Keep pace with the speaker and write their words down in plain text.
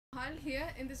Hal here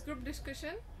in this group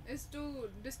discussion is to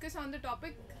discuss on the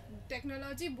topic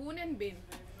technology, boon and bane.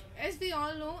 As we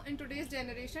all know, in today's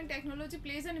generation, technology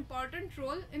plays an important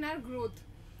role in our growth.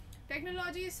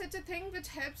 Technology is such a thing which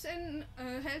helps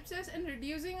us in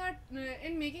reducing our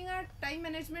in making our time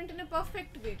management in a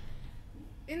perfect way.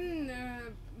 In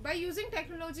By using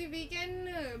technology, we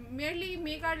can merely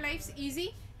make our lives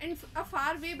easy and a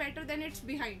far way better than it's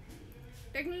behind.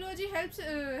 Technology helps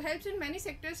in many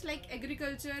sectors like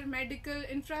agriculture, medical,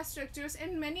 infrastructures,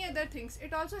 and many other things.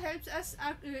 It also helps us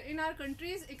in our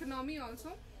country's economy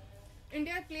also.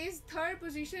 India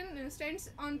stands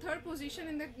on third position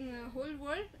in the whole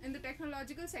world in the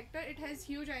technological sector. It has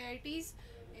huge IITs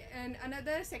and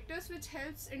another sectors which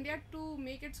helps India to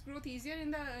make its growth easier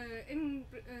in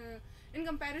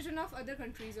comparison of other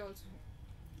countries also.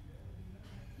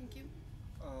 Thank you.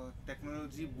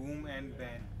 Technology boom and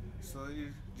ban. So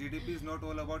GDP is not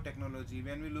all about technology.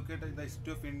 When we look at the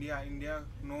history of India, India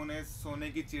known as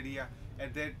Sone ki Chidiya.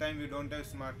 At that time we don't have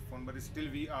smartphone, but still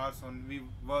we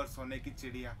were Sone ki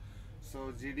Chidiya.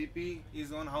 So GDP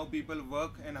is on how people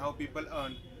work and how people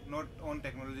earn, not on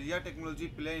technology. Yeah, technology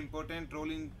play important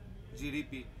role in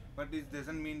GDP, but it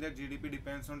doesn't mean that GDP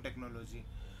depends on technology.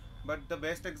 But the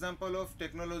best example of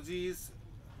technology is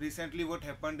recently what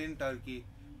happened in Turkey.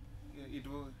 It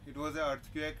was an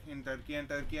earthquake in Turkey, and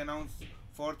Turkey announced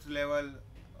fourth level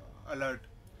alert.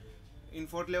 In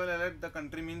fourth level alert, the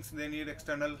country means they need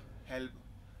external help.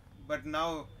 But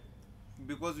now,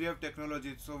 because we have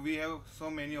technology, so we have so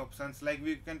many options. Like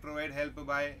we can provide help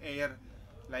by air,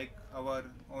 like our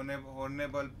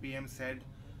honorable PM said,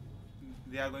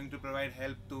 they are going to provide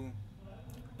help to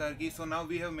Turkey. So now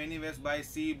we have many ways by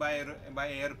sea, by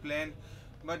airplane.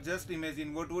 But just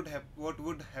imagine what would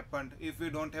happen if we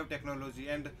don't have technology,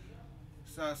 and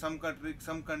some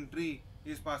country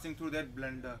is passing through that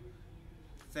blunder.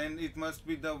 Then it must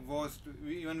be the worst.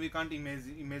 Even we can't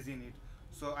imagine it.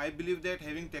 So I believe that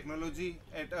having technology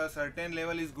at a certain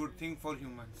level is good thing for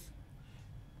humans.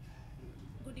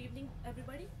 Good evening,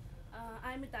 everybody.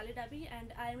 I am Mitali Dabi,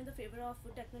 and I am in the favor of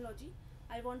technology.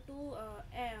 I want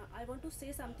to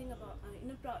say something about in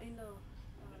the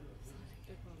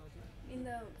In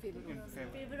favor.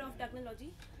 favor of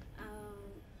technology.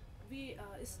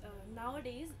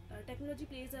 Nowadays technology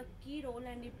plays a key role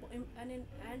and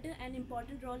an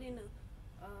important role in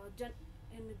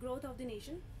growth of the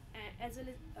nation, as well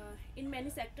as in many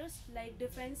sectors like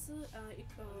defense,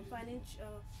 finance,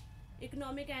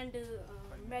 economic and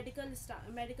medical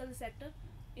sector.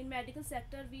 In medical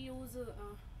sector, we use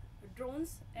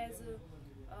drones as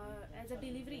a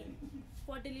delivery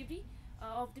for delivery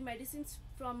of the medicines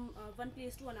from one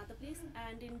place to another place.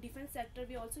 And in defense sector,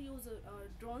 we also use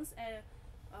drones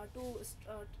to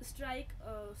strike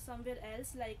somewhere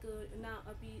else, like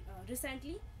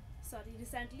recently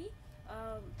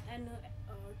an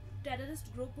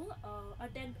terrorist group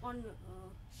attacked on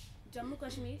Jammu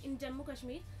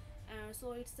Kashmir.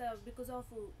 So it's because of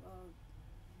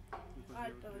Because our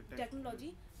you have the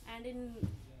technology. And in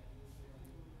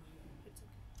it's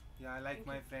okay. Yeah, like Thank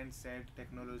my you. friend said,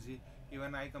 technology.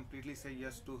 Even I completely say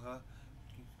yes to her.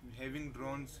 Having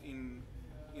drones in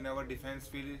our defense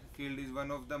field is uh,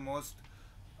 one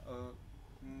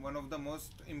of the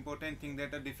most important thing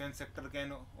that a defense sector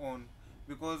can own.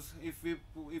 Because if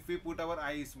we put our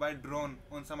eyes by drone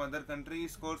on some other country,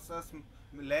 it costs us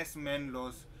less man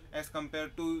loss as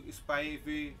compared to spy if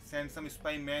we send some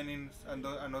spy man in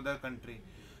another country.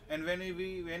 And when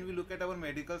we look at our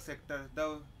medical sector,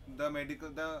 the medical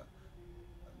the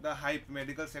hype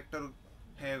medical sector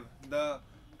have the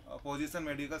position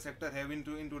medical sector have in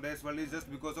today's world is just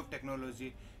because of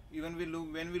technology. Even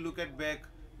when we look at back,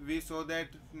 we saw that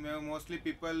mostly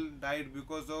people died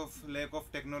because of lack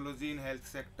of technology in health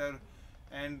sector,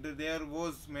 and there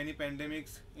was many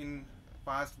pandemics in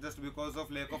past just because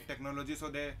of lack of technology, so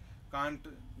they can't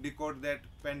decode that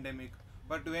pandemic.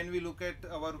 But when we look at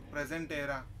our present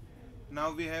era,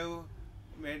 now we have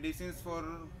medicines for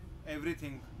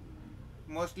everything,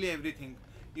 mostly everything.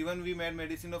 Even we made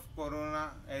medicine of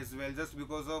corona as well just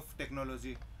because of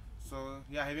technology. So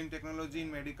yeah, having technology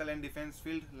in medical and defense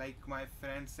field, like my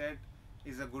friend said,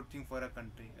 is a good thing for a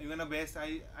country. Even a best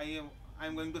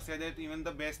I'm going to say that even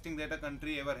the best thing that a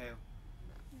country ever have.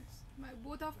 Yes,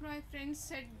 both of my friends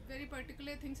said very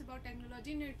particular things about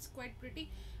technology, and it's quite pretty.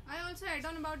 I also add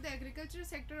on about the agriculture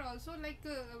sector also.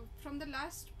 From the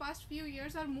past few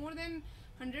years or more than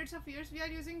hundreds of years, we are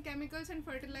using chemicals and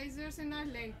fertilizers in our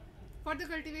land for the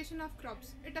cultivation of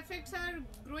crops. It affects our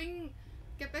growing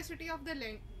capacity of the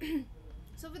land.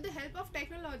 So with the help of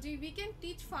technology, we can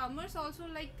teach farmers also,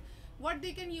 like what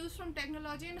they can use from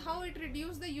technology, and how it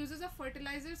reduces the uses of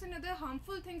fertilizers and other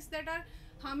harmful things that are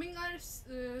harming our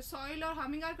soil or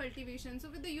harming our cultivation. So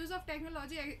with the use of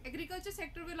technology, agriculture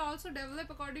sector will also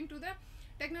develop according to the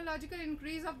technological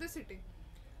increase of the city.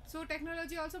 So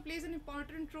technology also plays an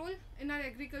important role in our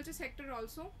agriculture sector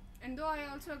also. And though I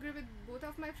also agree with both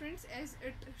of my friends, as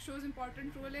it shows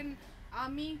important role in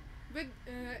army, with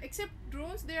except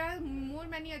drones, there are more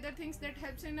many other things that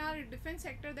helps in our defense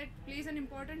sector, that plays an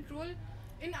important role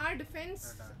in our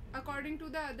defense according to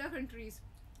the other countries.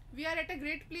 We are at a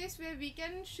great place where we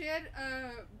can share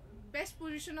best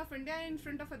position of India in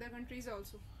front of other countries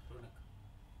also.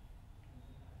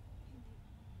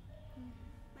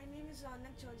 My name is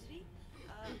Raunak Chaudhary.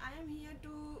 I am here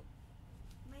to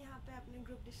मैं यहाँ पे अपने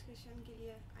group discussion के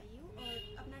लिए आई हूँ और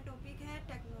अपना topic है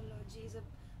टेक्नोलॉजीज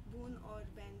बून और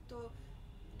बैन. तो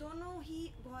दोनों ही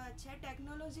बहुत अच्छा है.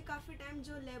 टेक्नोलॉजी काफ़ी टाइम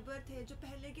जो लेबर थे, जो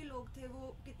पहले के लोग थे,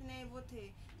 वो कितने वो थे,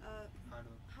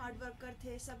 हार्ड वर्कर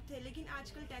थे, सब थे. लेकिन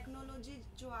आजकल टेक्नोलॉजी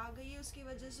जो आ गई है उसकी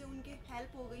वजह से उनके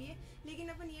हेल्प हो गई है. लेकिन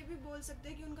अपन ये भी बोल सकते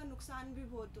हैं कि उनका नुकसान भी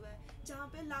बहुत हुआ है. जहाँ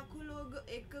पे लाखों लोग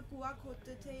एक कुआं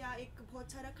खोदते थे या एक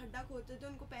बहुत सारा खड्डा खोदते थे,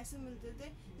 उनको पैसे मिलते थे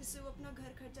जिससे वो अपना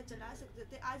घर खर्चा चला सकते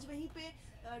थे. आज वहीं पे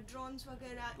ड्रोन्स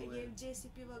वगैरह, ये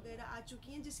JCP वगैरह आ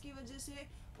चुकी हैं, जिसकी वजह से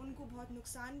उनको बहुत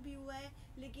नुकसान भी हुआ है.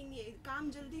 लेकिन ये काम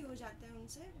जल्दी हो जाता है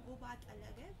उनसे, वो बात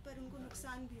अलग है, पर उनको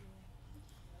नुकसान भी हुआ है.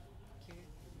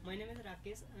 My name is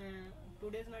Rakesh.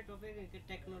 Today's my topic is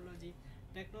technology.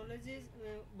 Technology is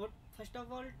first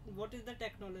of all, what is the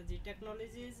technology?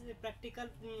 Technology is practical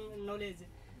knowledge.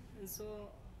 So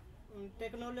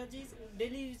technology is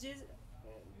daily uses.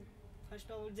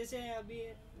 First of all जैसे अभी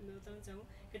बताना चाहूँ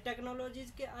कि टेक्नोलॉजीज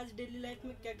के आज daily life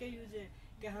में क्या क्या यूज है,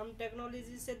 कि हम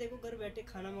टेक्नोलॉजी से देखो घर बैठे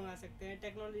खाना मंगा सकते हैं,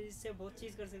 टेक्नोलॉजी से बहुत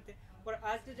चीज़ कर सकते हैं. और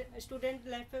आज के स्टूडेंट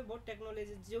लाइफ में बहुत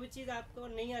टेक्नोलॉजी, जो भी चीज़ आपको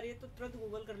नहीं आ रही है तो तुरंत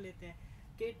गूगल कर लेते हैं.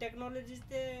 कि टेक्नोलॉजी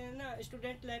से ना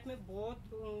स्टूडेंट लाइफ में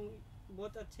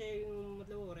बहुत अच्छे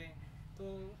मतलब हो रहे हैं. तो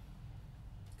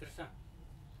Krishna.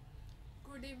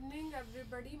 Good evening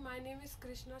everybody, my name is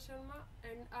Krishna Sharma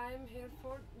and I am here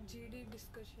for GD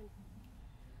discussion.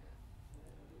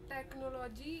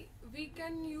 Technology, we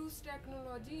can use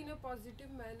technology in a positive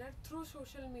manner through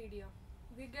social media.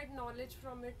 We get knowledge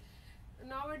from it.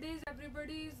 Nowadays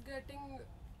everybody is getting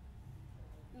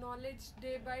knowledge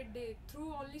day by day through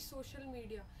only social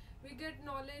media. We get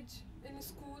knowledge in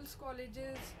schools,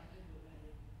 colleges.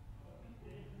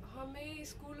 हमें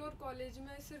school और college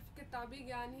में सिर्फ किताबी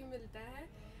ज्ञान ही मिलता है,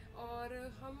 और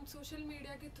हम सोशल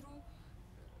मीडिया के थ्रू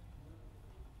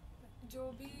जो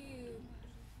भी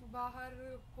बाहर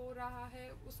हो रहा है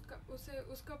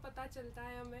उसका पता चलता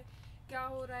है हमें, क्या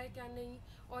हो रहा है क्या नहीं.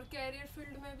 और कैरियर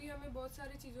फील्ड में भी हमें बहुत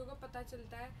सारी चीज़ों का पता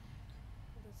चलता है.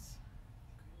 बस.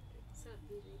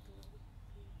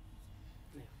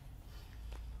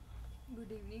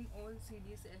 Good evening all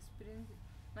CDS aspirants.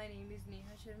 My name is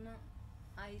Neha Sharma.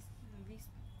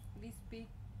 We speak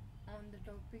on the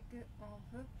topic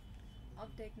of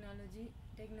technology.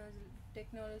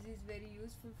 Technology is very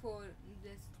useful for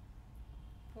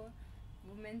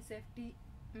women's safety,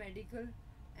 medical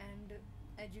and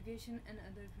education and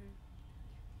other fields.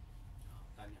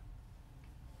 Tanya.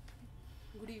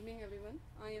 Good evening everyone.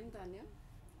 I am Tanya.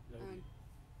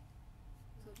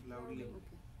 Loudly.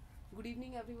 Okay. Good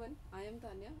evening everyone. I am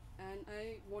Tanya and I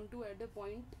want to add a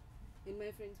point in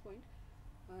my friend's point,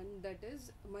 and that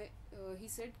is he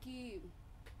said ki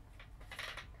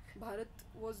Bharat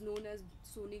was known as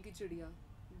Sone ki chidiya.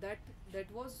 That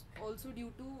was also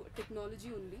due to technology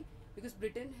only, because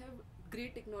Britain have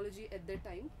great technology at that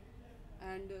time,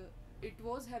 and it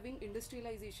was having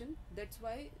industrialization. That's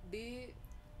why they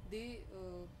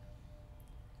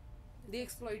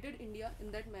exploited India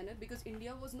in that manner, because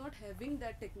India was not having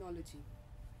that technology.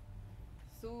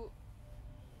 So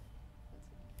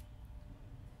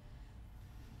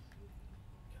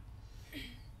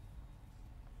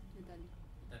Nitali.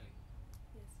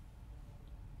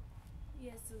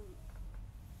 Yes,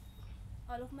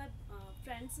 all of my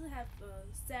friends have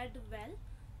said well.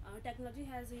 Technology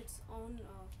has its own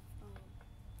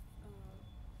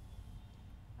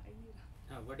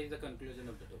What is the conclusion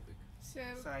of the topic?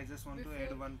 So I just want to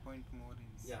add one point more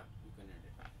in. Yeah, you can add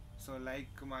it. So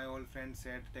like my old friend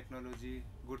said, technology,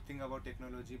 good thing about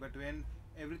technology, but when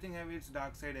everything have its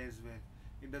dark side as well.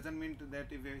 It doesn't mean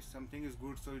that if something is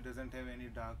good so it doesn't have any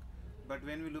dark. But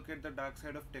when we look at the dark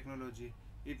side of technology,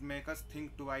 it makes us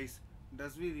think twice. Do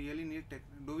we really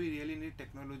need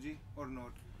technology or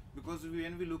not? Because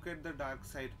when we look at the dark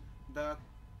side,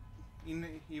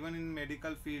 even in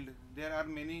medical field, there are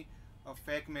many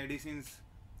fake medicines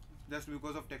just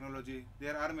because of technology.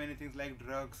 There are many things like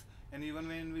drugs And even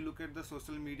when we look at the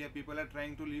social media, people are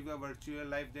trying to live a virtual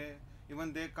life.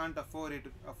 They can't afford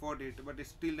it, but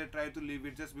still they try to live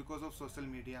it just because of social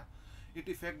media. It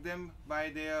affect them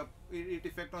by it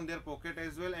affect on their pocket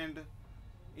as well, and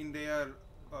in their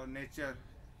nature,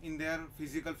 in their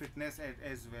physical fitness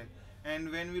as well.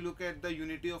 And when we look at the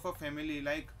unity of a family,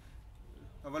 like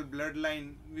our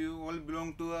bloodline, we all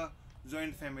belong to a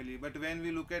joint family. But when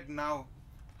we look at now,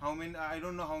 how many, I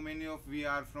don't know how many of we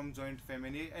are from joint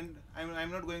family. And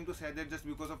I'm not going to say that just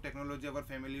because of technology our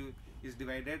family is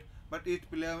divided, but it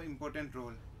play an important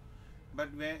role.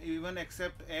 But when even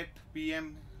except at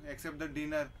PM, except the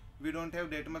dinner, we don't have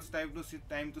that much time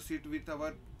to sit with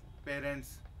our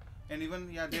parents. And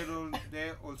even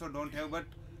they also don't have. But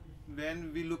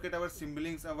when we look at our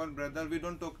siblings, our brother, we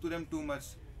don't talk to them too much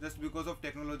just because of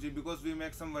technology, because we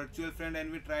make some virtual friend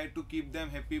and we try to keep them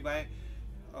happy by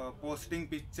posting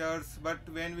pictures. But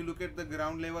when we look at the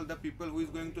ground level, the people who is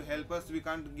going to help us, we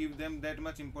can't give them that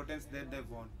much importance that they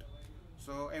want.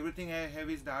 So everything I have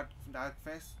is dark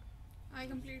face. I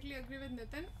completely agree with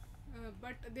Nitin.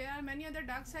 But there are many other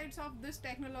dark sides of this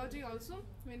technology also.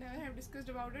 We never have discussed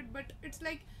about it, but it's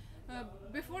like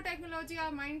before technology,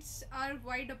 our minds are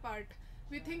wide apart.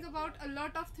 We think about a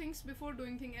lot of things before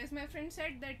doing things. As my friend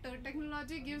said, that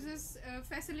technology gives us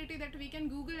facility that we can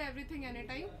Google everything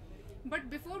anytime. But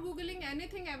before googling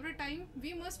anything every time,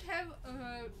 we must have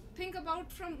think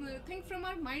from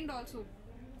our mind also.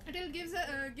 It will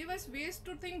give us ways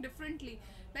to think differently.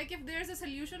 Like if there's a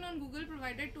solution on Google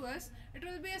provided to us, it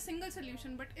will be a single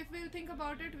solution, but if we'll think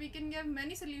about it, we can give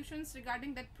many solutions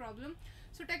regarding that problem.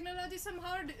 So technology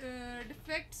somehow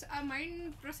defects our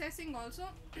mind processing also.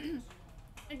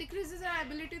 It decreases our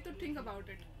ability to think about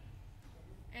it.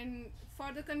 And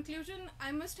for the conclusion,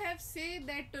 I must have say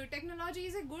that technology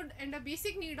is a good and a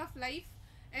basic need of life.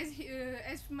 As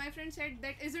my friend said,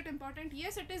 that is it important?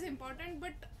 Yes, it is important,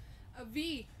 but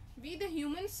we the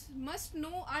humans must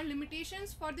know our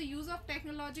limitations for the use of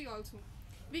technology also.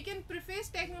 We can preface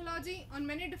technology on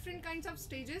many different kinds of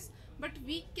stages, but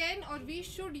we can or we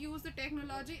should use the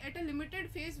technology at a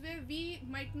limited phase where we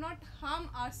might not harm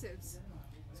ourselves.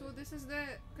 So this is the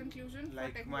conclusion for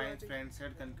Like my technology. friend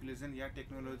said, conclusion, yeah,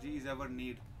 technology is our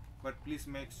need, but please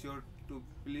make sure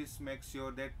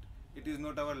that it is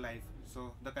not our life.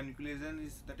 So the conclusion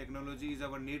is the technology is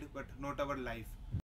our need but not our life.